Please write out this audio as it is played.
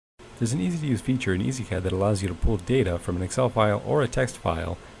There's an easy-to-use feature in EZCAD that allows you to pull data from an Excel file or a text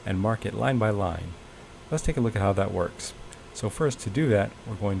file and mark it line by line. Let's take a look at how that works. So first, to do that,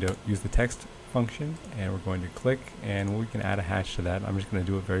 we're going to use the text function, and we're going to click, and we can add a hatch to that. I'm just going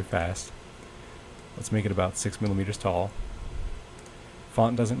to do it very fast. Let's make it about 6 millimeters tall.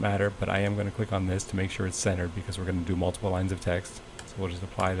 Font doesn't matter, but I am going to click on this to make sure it's centered because we're going to do multiple lines of text. So we'll just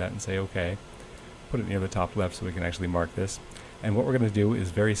apply that and say OK. Put it near the top left so we can actually mark this. And what we're going to do is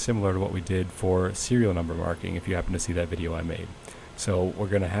very similar to what we did for serial number marking, if you happen to see that video I made. So we're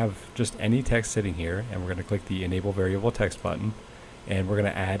going to have just any text sitting here, and we're going to click the Enable Variable Text button, and we're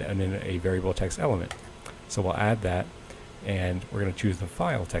going to add a variable text element. So we'll add that, and we're going to choose the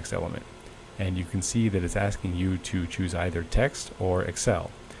file text element. And you can see that it's asking you to choose either text or Excel.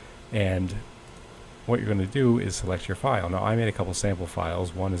 And what you're going to do is select your file. Now I made a couple sample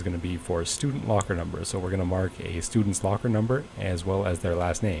files. One is going to be for student locker number. So we're going to mark a student's locker number as well as their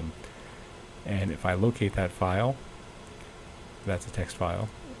last name. And if I locate that file, that's a text file.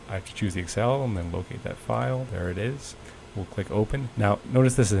 I have to choose the Excel and then locate that file. There it is. We'll click open. Now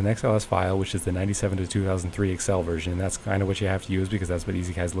notice this is an XLS file, which is the 97 to 2003 Excel version. That's kind of what you have to use because that's what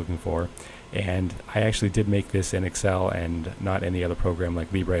EZCAD is looking for. And I actually did make this in Excel and not any other program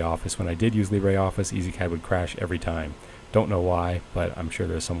like LibreOffice. When I did use LibreOffice, EZCAD would crash every time. Don't know why, but I'm sure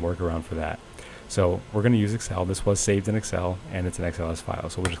there's some workaround for that. So we're going to use Excel. This was saved in Excel, and it's an XLS file.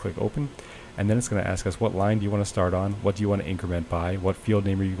 So we'll just click open, and then it's going to ask us what line do you want to start on, what do you want to increment by, what field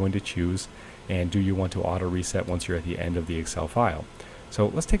name are you going to choose, and do you want to auto reset once you're at the end of the Excel file. So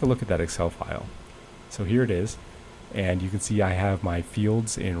let's take a look at that Excel file. So here it is, and you can see I have my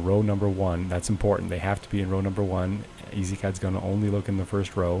fields in row number 1. That's important. They have to be in row number 1. EZCAD's going to only look in the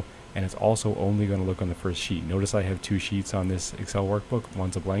first row, and it's also only going to look on the first sheet. Notice I have 2 sheets on this Excel workbook.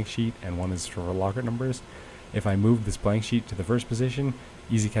 One's a blank sheet and one is for locker numbers. If I move this blank sheet to the first position,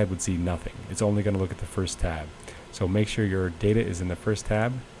 EZCAD would see nothing. It's only going to look at the first tab. So make sure your data is in the first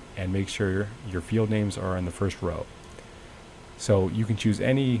tab, and make sure your field names are in the first row. So you can choose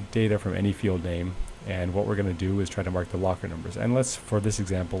any data from any field name, and what we're going to do is try to mark the locker numbers. And for this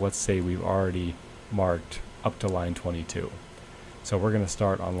example, let's say we've already marked up to line 22. So we're going to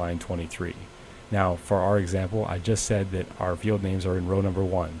start on line 23. Now for our example, I just said that our field names are in row number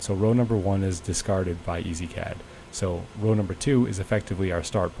 1. So row number 1 is discarded by EZCAD. So row number 2 is effectively our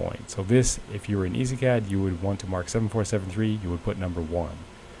start point. So this, if you were in EZCAD, you would want to mark 7473, you would put number 1.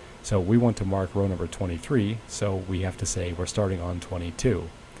 So we want to mark row number 23, so we have to say we're starting on 22.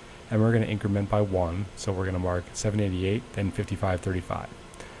 And we're going to increment by 1, so we're going to mark 788, then 5535.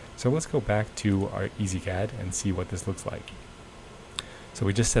 So let's go back to our EZCAD and see what this looks like. So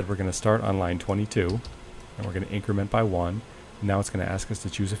we just said we're going to start on line 22, and we're going to increment by 1. Now it's going to ask us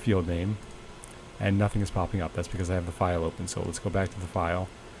to choose a field name, and nothing is popping up. That's because I have the file open. So let's go back to the file.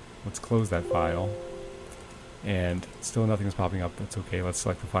 Let's close that file. And still nothing is popping up. That's okay. Let's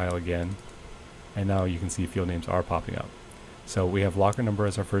select the file again. And now you can see field names are popping up. So we have locker number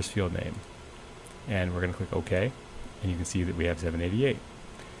as our first field name. And we're going to click OK. And you can see that we have 788.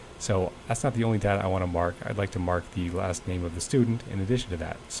 So that's not the only data I want to mark. I'd like to mark the last name of the student in addition to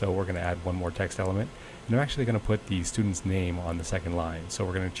that. So we're going to add one more text element. And I'm actually going to put the student's name on the second line. So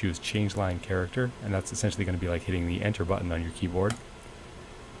we're going to choose change line character. And that's essentially going to be like hitting the enter button on your keyboard.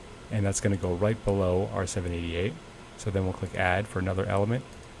 And that's going to go right below our 788. So then we'll click add for another element,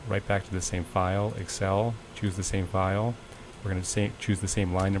 right back to the same file, Excel, choose the same file. We're going to choose the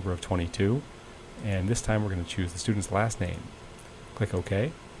same line number of 22, and this time we're going to choose the student's last name. Click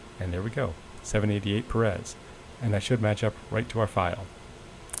OK, and there we go, 788 Perez. And that should match up right to our file.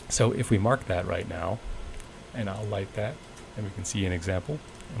 So if we mark that right now, and I'll light that, and we can see an example,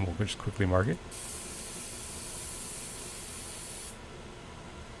 and we'll just quickly mark it.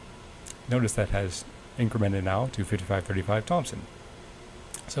 Notice that has incremented now to 5535 Thompson.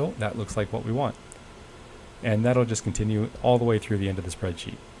 So that looks like what we want. And that'll just continue all the way through the end of the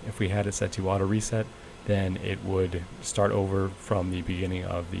spreadsheet. If we had it set to auto reset, then it would start over from the beginning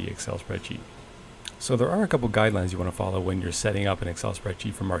of the Excel spreadsheet. So there are a couple guidelines you want to follow when you're setting up an Excel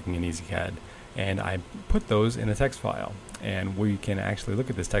spreadsheet for marking in EZCAD. And I put those in a text file. And we can actually look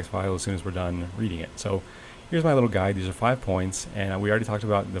at this text file as soon as we're done reading it. So here's my little guide. These are 5 points, and we already talked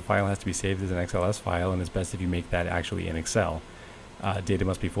about the file has to be saved as an XLS file, and it's best if you make that actually in Excel. Data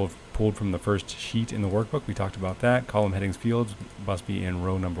must be pulled from the first sheet in the workbook. We talked about that. Column headings fields must be in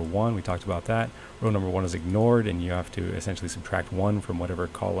row number 1. We talked about that. Row number 1 is ignored, and you have to essentially subtract 1 from whatever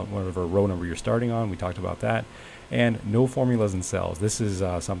column, whatever row number you're starting on. We talked about that. And no formulas in cells. This is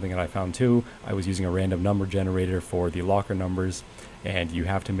something that I found too. I was using a random number generator for the locker numbers, and you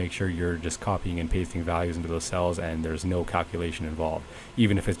have to make sure you're just copying and pasting values into those cells, and there's no calculation involved.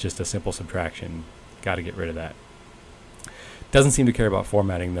 Even if it's just a simple subtraction, got to get rid of that. Doesn't seem to care about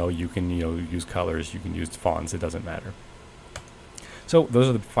formatting though. You can use colors, you can use fonts, it doesn't matter. So those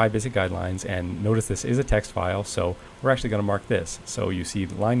are the 5 basic guidelines, and notice this is a text file, so we're actually going to mark this. So you see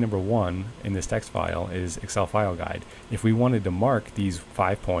line number 1 in this text file is Excel file guide. If we wanted to mark these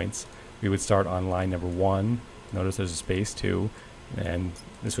 5 points, we would start on line number 1, notice there's a space 2, and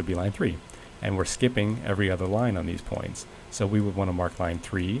this would be line 3. And we're skipping every other line on these points. So we would want to mark line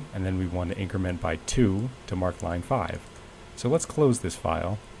 3, and then we want to increment by 2 to mark line 5. So let's close this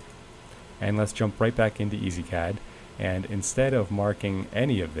file, and let's jump right back into EZCAD, and instead of marking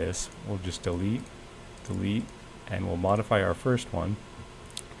any of this, we'll just delete, and we'll modify our first one.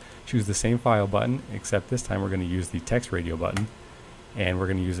 Choose the same file button, except this time we're going to use the text radio button, and we're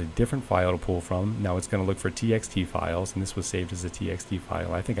going to use a different file to pull from. Now it's going to look for TXT files, and this was saved as a TXT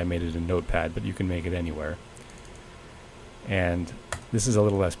file. I think I made it in Notepad, but you can make it anywhere. And this is a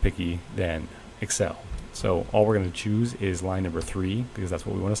little less picky than Excel. So all we're going to choose is line number 3, because that's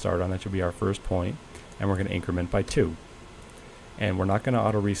what we want to start on. That should be our first point, and we're going to increment by 2. And we're not going to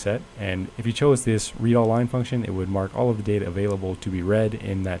auto reset, and if you chose this read all line function, it would mark all of the data available to be read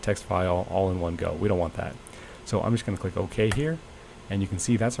in that text file all in one go. We don't want that. So I'm just going to click OK here, and you can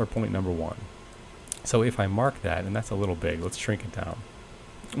see that's our point number 1. So if I mark that, and that's a little big, let's shrink it down.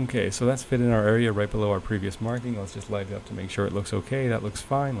 Okay, so that's fit in our area right below our previous marking. Let's just light it up to make sure it looks okay. That looks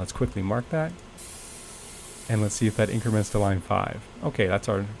fine. Let's quickly mark that. And let's see if that increments to line 5. Okay, that's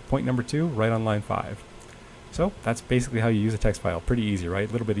our point number 2, right on line 5. So that's basically how you use a text file. Pretty easy, right?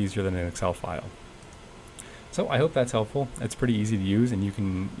 A little bit easier than an Excel file. So I hope that's helpful. It's pretty easy to use, and you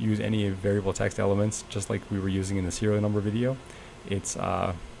can use any variable text elements just like we were using in the serial number video. It's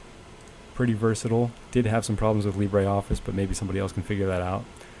pretty versatile. Did have some problems with LibreOffice, but maybe somebody else can figure that out.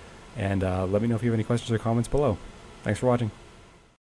 And let me know if you have any questions or comments below. Thanks for watching.